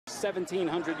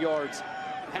1,700 yards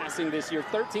passing this year,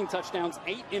 13 touchdowns,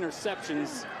 8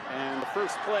 interceptions. And the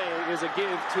first play is a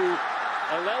give to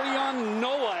Alelion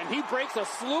Noah, and he breaks a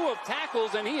slew of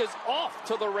tackles, and he is off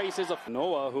to the races.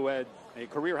 Noah, who had a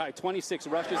career-high 26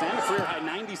 rushes and a career-high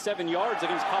 97 yards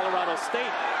against Colorado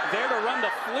State, there to run the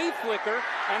flea flicker,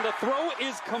 and the throw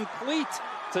is complete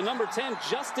to number 10,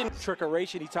 Justin.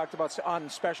 Trickeration he talked about on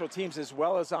special teams as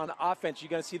well as on offense. You're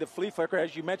going to see the flea flicker,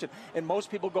 as you mentioned, and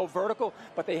most people go vertical,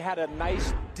 but they had a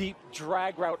nice deep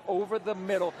drag route over the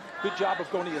middle. Good job of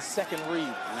going to your second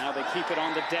read. Now they keep it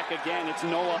on the deck again. It's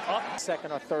Noah up.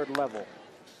 Second or third level.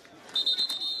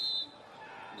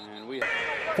 And we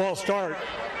false start,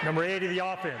 number 8 of the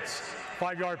offense.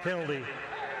 5-yard penalty.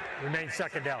 Remains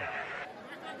second down.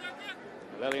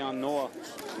 Alelion Noah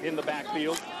in the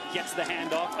backfield, gets the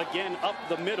handoff, again up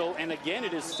the middle, and again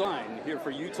it is signed here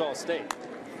for Utah State.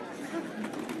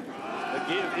 The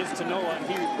give is to Noah, and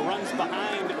he runs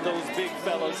behind those big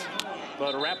fellas,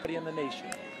 but rapidly In the nation.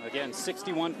 Again,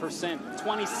 61%.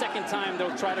 22nd time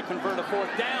they'll try to convert a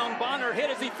fourth down. Bonner hit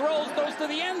as he throws to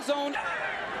the end zone.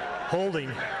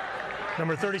 Holding,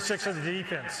 number 36 of the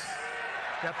defense.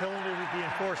 That penalty would be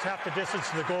enforced half the distance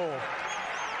to the goal.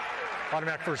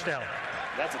 Automatic first down.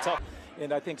 That's a tough.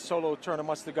 And I think Solo Turner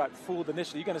must have got fooled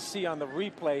initially. You're going to see on the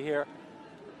replay here.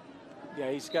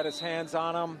 Yeah, he's got his hands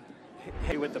on him.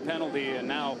 Hey, with the penalty, and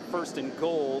now first and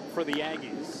goal for the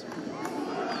Aggies.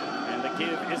 And the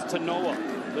give is to Noah.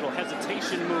 Little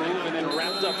hesitation move, and then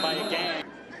wrapped up by a gang.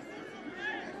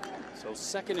 So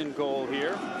second and goal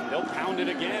here. They'll pound it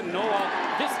again.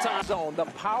 Noah this time. Zone, the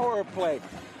power play.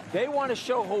 They want to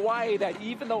show Hawaii that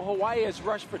even though Hawaii has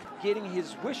rushed for getting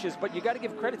his wishes, but you got to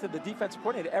give credit to the defensive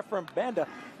coordinator, Ephraim Banda.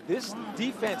 This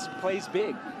defense plays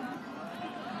big.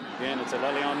 Again, it's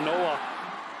Alelion Noah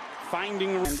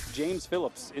finding James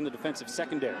Phillips in the defensive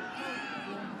secondary.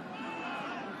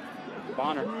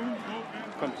 Bonner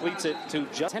completes it to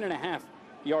just 10.5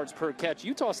 yards per catch.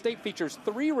 Utah State features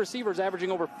 3 receivers averaging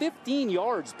over 15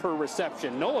 yards per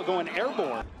reception. Noah going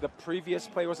airborne. The previous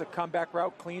play was a comeback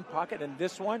route, clean pocket, and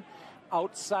this one,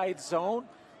 outside zone.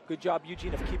 Good job,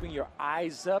 Eugene, of keeping your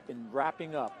eyes up and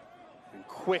wrapping up. And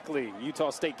quickly,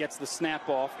 Utah State gets the snap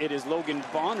off. It is Logan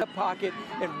Bonner. The pocket,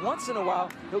 and once in a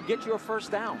while, he'll get you a first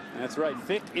down. That's right.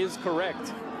 Fick is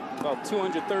correct. About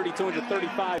 230,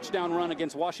 235 touchdown run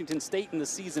against Washington State in the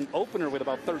season opener with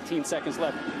about 13 seconds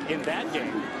left in that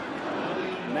game.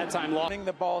 And that time lost. Running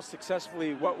the ball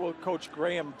successfully, what will Coach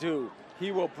Graham do?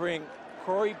 He will bring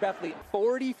Corey Bethley.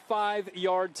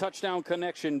 45-yard touchdown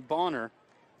connection, Bonner,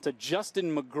 to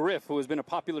Justin McGriff, who has been a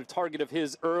popular target of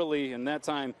his early, and that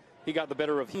time he got the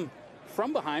better of him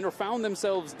from behind, or found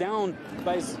themselves down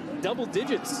by double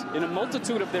digits in a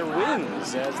multitude of their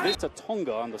wins, as this to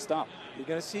Tonga on the stop. You're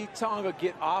going to see Tonga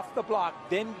get off the block,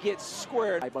 then get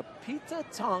squared. But Peter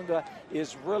Tonga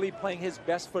is really playing his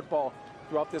best football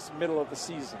throughout this middle of the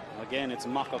season. Again, it's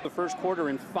Maka. The first quarter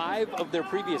in 5 of their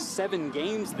previous 7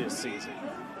 games this season.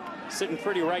 Sitting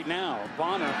pretty right now.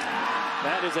 Bonner,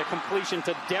 that is a completion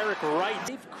to Derek Wright.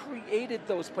 They've created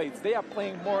those plays. They are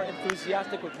playing more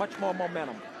enthusiastic with much more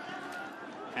momentum.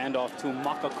 Handoff to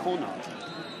Makakona.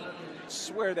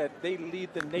 Swear that they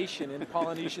lead the nation in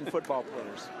Polynesian football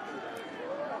players.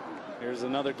 Here's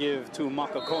another give to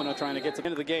Makakona, trying to get to the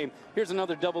end of the game. Here's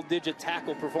another double-digit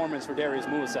tackle performance for Darius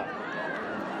Musa.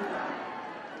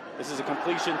 This is a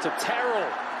completion to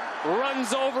Terrell.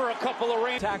 Runs over a couple of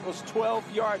range. Tackles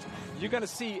 12 yards. You're going to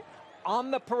see on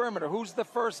the perimeter, who's the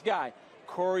first guy?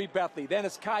 Corey Bethley. Then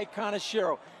it's Kai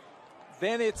Kaneshiro.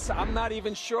 Then it's, I'm not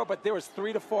even sure, but there was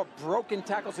 3 to 4 broken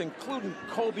tackles, including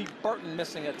Kobe Burton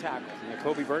missing a tackle. Yeah,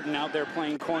 Kobe Burton out there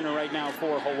playing corner right now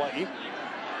for Hawaii.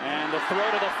 And the throw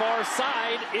to the far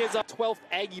side is a 12th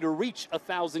Aggie to reach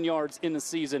 1,000 yards in the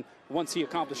season once he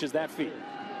accomplishes that feat.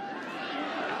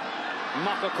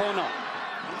 Makakona.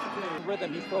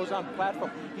 Rhythm, he throws on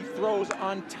platform, he throws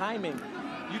on timing.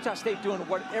 Utah State doing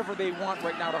whatever they want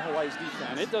right now to Hawaii's defense.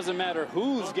 And it doesn't matter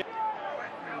who's getting.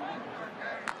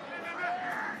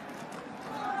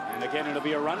 And again, it'll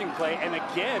be a running play, and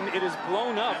again, it is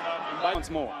blown up by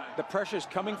once more. The pressure's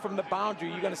coming from the boundary.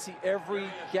 You're going to see every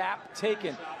gap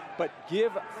taken, but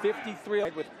give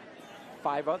 53 with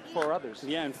 4 others.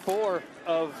 Yeah, and 4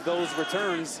 of those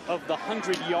returns of the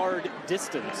 100-yard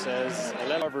distance. As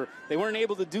however, they weren't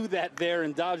able to do that there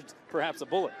and dodged perhaps a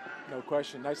bullet. No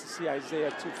question. Nice to see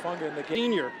Isaiah Tufunga in the game.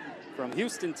 Senior from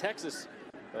Houston, Texas,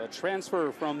 a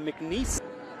transfer from McNeese.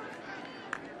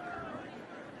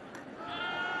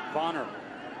 Bonner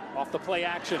Off the play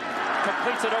action,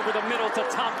 completes it over the middle to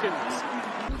Tompkins.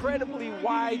 Incredibly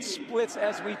wide splits,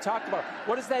 as we talked about.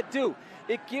 What does that do?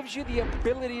 It gives you the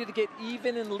ability to get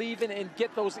even and leaving and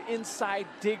get those inside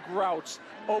dig routes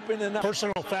open enough.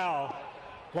 Personal foul,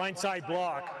 blindside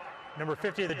block, number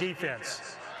 50 of the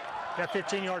defense. That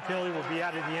 15-yard penalty will be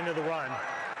added at the end of the run.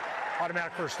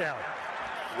 Automatic first down.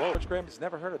 Whoa. Coach Graham has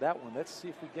never heard of that one. Let's see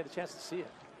if we get a chance to see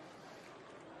it.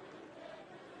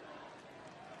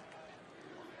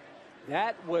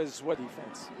 That was what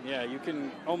defense. Yeah, you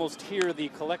can almost hear the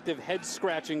collective head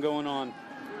scratching going on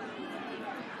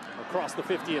across the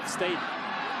 50th state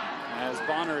as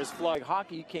Bonner is flogged.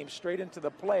 Hockey came straight into the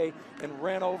play and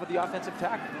ran over the offensive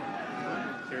tackle.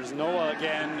 Here's Noah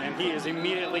again, and he is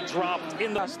immediately dropped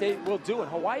in the state will do, and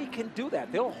Hawaii can do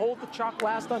that. They'll hold the chalk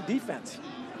last on defense.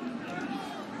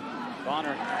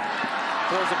 Bonner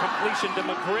throws a completion to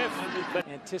McGriff. But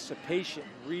anticipation,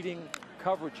 reading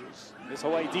coverages. This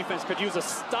Hawaii defense could use a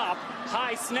stop.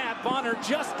 High snap. Bonner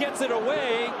just gets it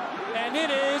away, and it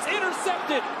is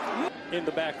intercepted. In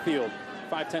the backfield,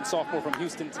 5'10" sophomore from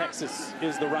Houston, Texas,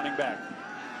 is the running back.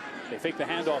 They fake the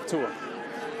handoff to him.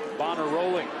 Bonner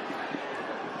rolling.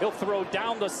 He'll throw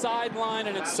down the sideline,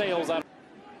 and it sails out.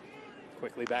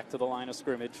 Quickly back to the line of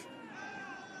scrimmage.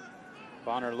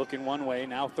 Bonner looking one way,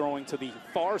 now throwing to the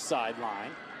far sideline,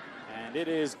 and it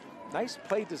is nice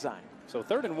play design. So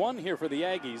 3rd and 1 here for the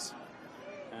Aggies,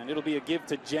 and it'll be a give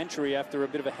to Gentry after a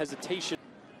bit of a hesitation.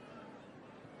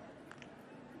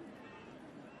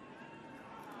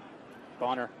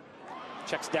 Bonner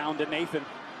checks down to Nathan.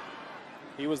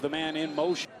 He was the man in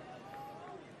motion.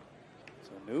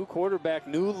 So new quarterback,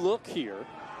 new look here.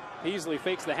 Beasley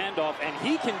fakes the handoff, and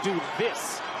he can do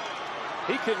this.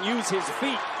 He can use his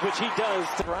feet, which he does.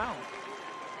 Brown.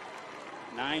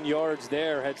 9 yards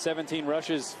there, had 17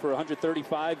 rushes for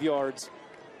 135 yards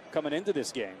coming into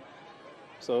this game.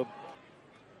 So,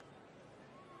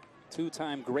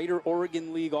 two-time Greater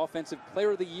Oregon League Offensive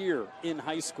Player of the Year in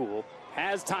high school.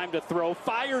 Has time to throw,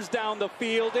 fires down the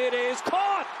field, it is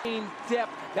caught!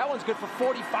 Depth. That one's good for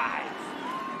 45.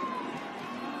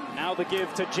 Now the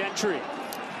give to Gentry.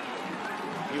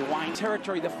 You wind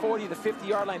territory, the 40, the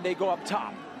 50-yard line, they go up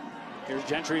top. Here's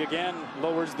Gentry again,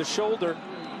 lowers the shoulder.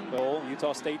 Well,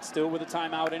 Utah State still with a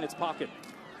timeout in its pocket.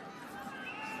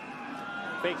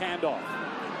 Fake handoff.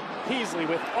 Beasley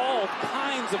with all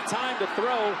kinds of time to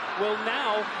throw will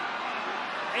now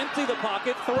empty the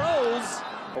pocket, throws.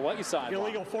 Hawaii side.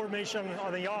 Illegal formation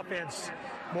on the offense,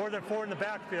 more than 4 in the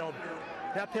backfield.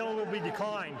 That penalty will be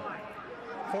declined.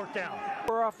 4th down.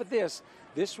 We're off of this.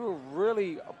 This will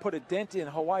really put a dent in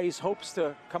Hawaii's hopes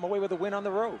to come away with a win on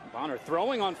the road. Bonner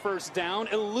throwing on 1st down,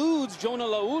 eludes Jonah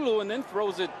Laulu, and then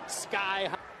throws it sky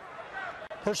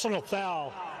high. Personal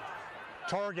foul,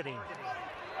 targeting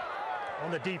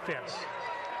on the defense,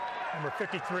 number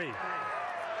 53.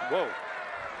 Whoa.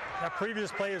 That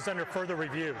previous play is under further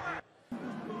review.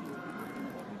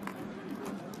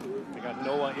 They got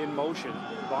Noah in motion.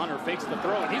 Bonner fakes the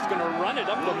throw, and he's going to run it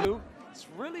up the loop. It's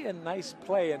really a nice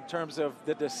play in terms of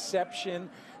the deception,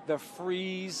 the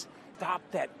freeze, stop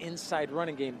that inside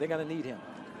running game. They're going to need him.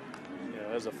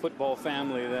 Yeah, as a football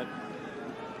family, that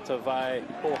Tavai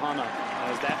Ohana,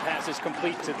 as that pass is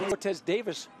complete to Cortez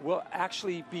Daviis will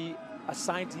actually be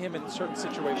assigned to him in certain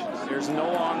situations. There's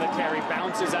Noah on the carry,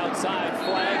 bounces outside,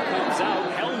 flag comes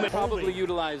out, helmet probably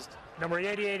utilized. Number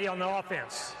 80 on the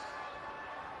offense.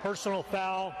 Personal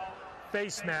foul,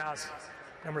 face mask.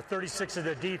 Number 36 of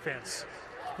the defense.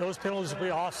 Those penalties will be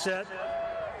offset.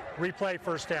 Replay,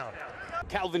 1st down.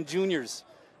 Calvin Juniors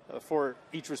for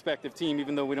each respective team,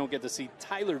 even though we don't get to see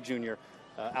Tyler Jr.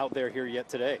 Out there here yet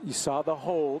today. You saw the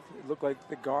hold. It looked like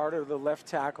the guard or the left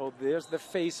tackle. There's the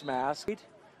face mask.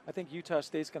 I think Utah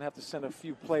State's going to have to send a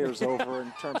few players over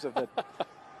in terms of the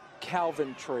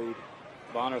Calvin trade.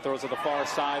 Bonner throws to the far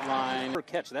sideline. For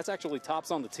catch. That's actually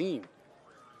tops on the team.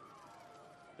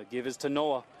 The give is to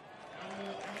Noah.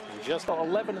 And just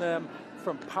 11 of them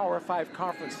from Power 5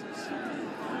 conferences.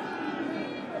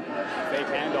 Fake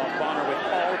handoff. Bonner with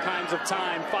all kinds of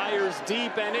time. Fires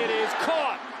deep, and it is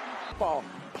caught. Ball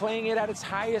playing it at its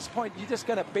highest point. You're just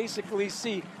going to basically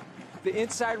see the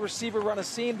inside receiver run a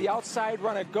seam, the outside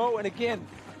run a go, and again,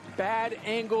 bad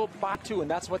angle by 2, and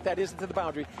that's what that is to the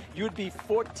boundary. You would be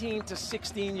 14 to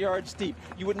 16 yards deep.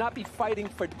 You would not be fighting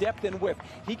for depth and width.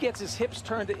 He gets his hips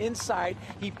turned to inside.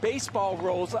 He baseball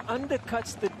rolls,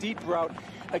 undercuts the deep route.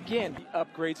 Again,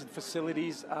 upgrades and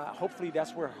facilities. Hopefully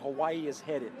that's where Hawaii is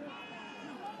headed.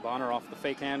 Bonner off the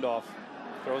fake handoff.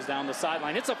 Throws down the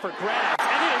sideline. It's up for grabs,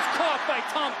 and it is caught by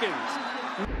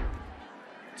Tompkins.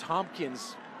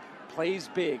 Tompkins plays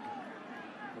big.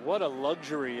 What a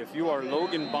luxury if you are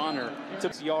Logan Bonner.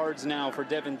 6 yards now for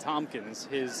Devin Tompkins,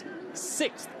 his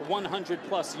 6th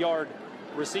 100-plus yard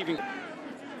receiving.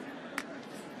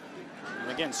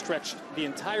 And again, stretched the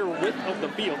entire width of the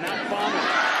field. Now Bonner,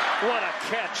 what a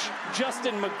catch.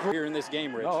 Justin McGrew here in this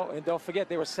game, Rich. Oh, and don't forget,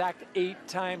 they were sacked 8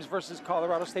 times versus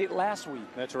Colorado State last week.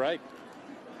 That's right.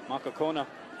 Makakona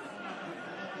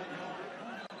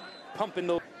pumping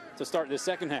to start the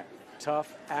second half.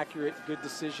 Tough, accurate, good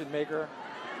decision maker.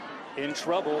 In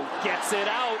trouble, gets it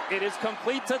out. It is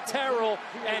complete to Terrell,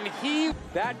 and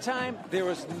that time, there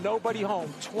was nobody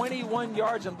home. 21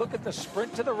 yards, and look at the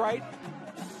sprint to the right.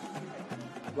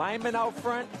 Lineman out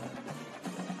front,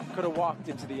 could have walked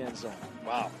into the end zone.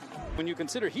 Wow. When you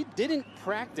consider he didn't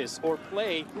practice or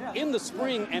play in the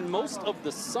spring and most of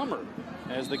the summer,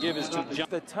 as the give is to John.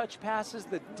 The touch passes,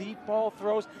 the deep ball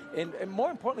throws, and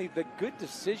more importantly, the good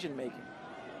decision making.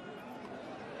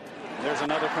 There's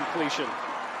another completion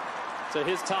to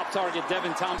his top target,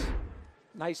 Devin Thompson.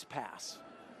 Nice pass.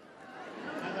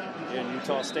 In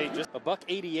Utah State, just a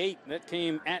 $188 that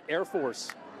came at Air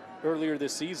Force earlier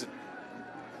this season.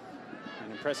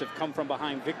 An impressive come from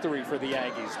behind victory for the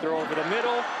Aggies. Throw over the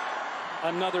middle,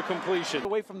 another completion.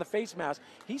 Away from the face mask,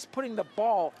 he's putting the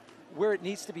ball where it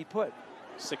needs to be put.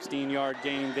 16-yard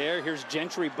gain there. Here's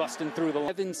Gentry busting through the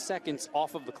 11 seconds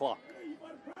off of the clock.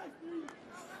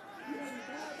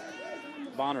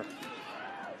 Bonner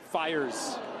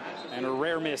fires, and a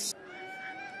rare miss.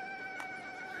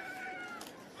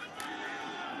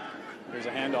 Here's a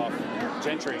handoff.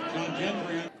 Gentry.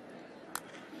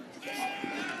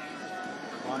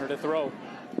 Bonner to throw.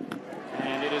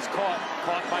 And it is caught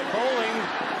by Bowling.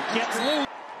 Gets loose.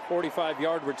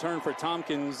 45-yard return for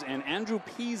Tompkins, and Andrew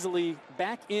Peasley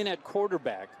back in at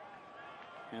quarterback.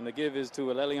 And the give is to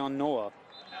Alelion Noah.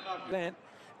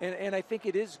 And I think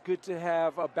it is good to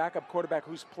have a backup quarterback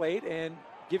who's played and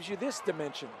gives you this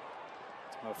dimension.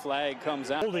 A flag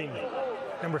comes out. Holding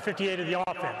number 58 of the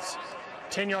offense.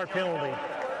 10-yard penalty.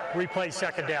 Replay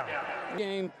second down.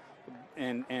 Game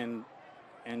and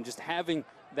just having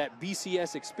that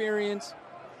BCS experience.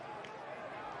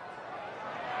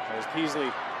 As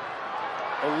Peasley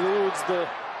eludes the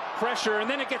pressure, and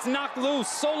then it gets knocked loose.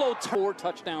 Solo 4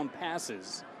 touchdown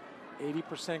passes.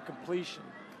 80% completion.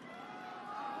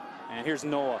 And here's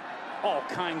Noah. All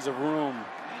kinds of room.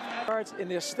 And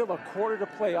there's still a quarter to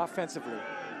play offensively.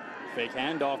 Fake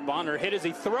handoff. Bonner hit as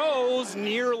he throws,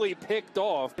 nearly picked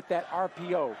off. Get that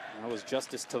RPO. That was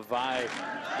Justice Tavai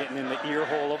getting in the ear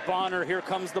hole of Bonner. Here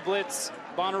comes the blitz.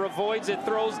 Bonner avoids it,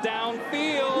 throws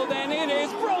downfield, and it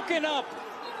is broken up.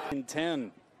 In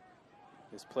 10.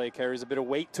 This play carries a bit of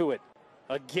weight to it.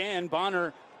 Again,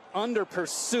 Bonner under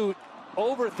pursuit,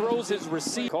 overthrows his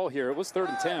receiver. Call here, it was 3rd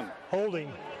and 10.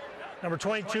 Holding number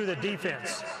 22, the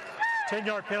defense.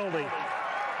 10-yard penalty,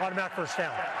 automatic first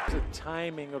down. The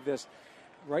timing of this.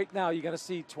 Right now, you're going to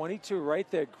see 22 right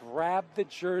there. Grab the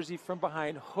jersey from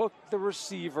behind, hook the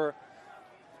receiver,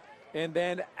 and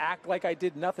then act like I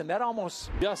did nothing. That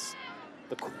almost... Just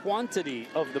the quantity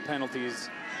of the penalties,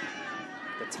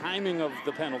 the timing of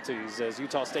the penalties, as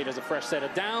Utah State has a fresh set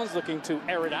of downs, looking to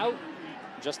air it out.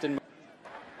 Justin.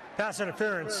 Pass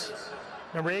interference,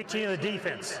 number 18 of the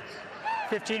defense.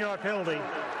 15-yard penalty,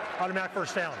 automatic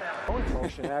first down.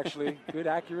 Motion, actually. Good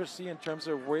accuracy in terms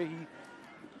of where he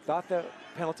thought the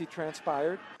penalty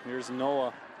transpired. Here's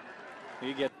Noah.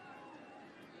 You get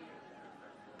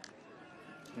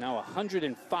now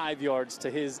 105 yards to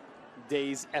his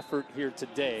day's effort here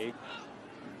today.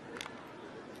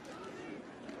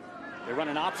 They run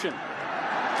an option.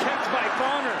 Kept by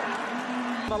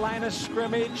Bonner. The line of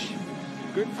scrimmage.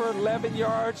 Good for 11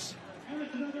 yards.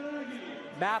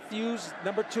 Matthews,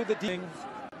 number 2, the D.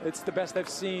 It's the best I've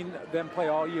seen them play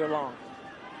all year long.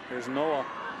 Here's Noah.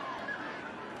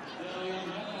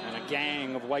 And a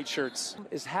gang of white shirts.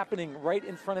 Is happening right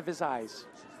in front of his eyes.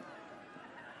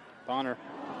 Bonner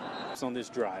on this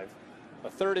drive. A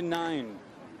 3rd and 9.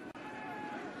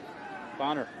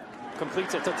 Bonner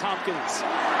completes it to Tompkins.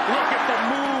 Look at the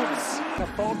moves. The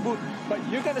phone booth, but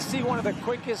you're going to see one of the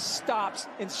quickest stops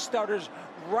and stutters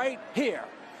right here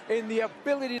in the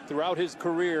ability throughout his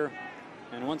career,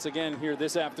 and once again here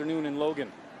this afternoon in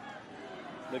Logan.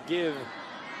 The give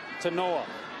to Noah.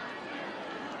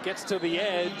 Gets to the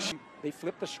edge. They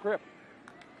flip the script.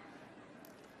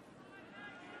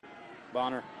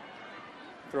 Bonner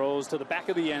throws to the back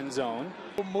of the end zone.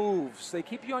 Moves. They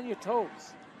keep you on your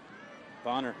toes.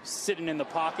 Bonner sitting in the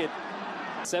pocket.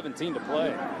 17 to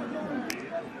play.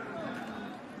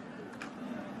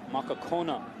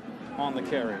 Makakona on the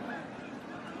carry.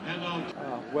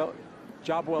 Well,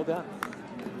 job well done.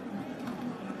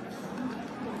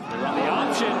 They run the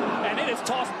option, and it is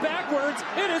tossed backwards.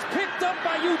 It is picked up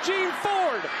by Eugene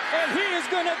Ford, and he is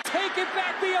going to take it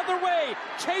back the other way.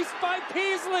 Chased by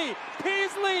Peasley.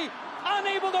 Peasley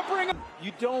unable to bring him.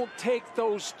 You don't take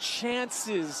those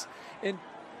chances in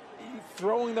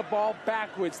throwing the ball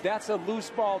backwards. That's a loose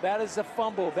ball. That is a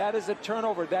fumble. That is a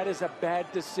turnover. That is a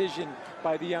bad decision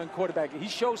by the young quarterback. He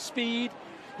shows speed.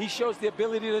 He shows the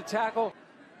ability to tackle.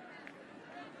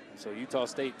 So Utah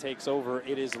State takes over.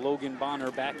 It is Logan Bonner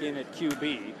back in at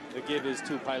QB. The give is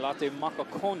to Pailate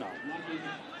Makakona.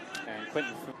 And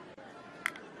Quentin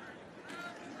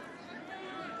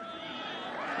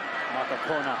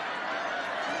Makakona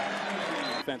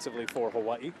defensively for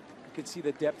Hawaii. You can see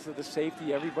the depth of the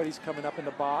safety. Everybody's coming up in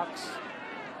the box.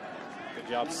 Good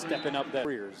job stepping up their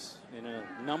careers in a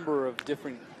number of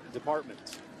different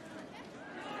departments.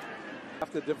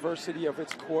 The diversity of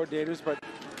its coordinators, but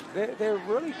they're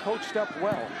really coached up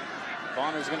well.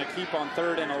 Bonner's going to keep on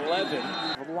 3rd and 11.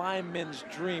 A lineman's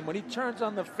dream. When he turns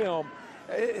on the film,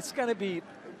 it's going to be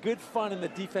good fun in the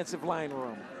defensive line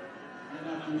room.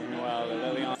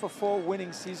 Meanwhile, for 4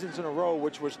 winning seasons in a row,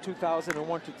 which was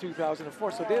 2001 to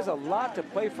 2004. So there's a lot to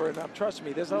play for, and trust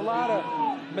me, there's a lot of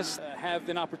have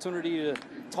an opportunity to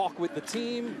talk with the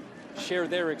team, share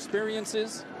their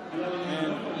experiences,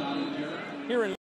 and here in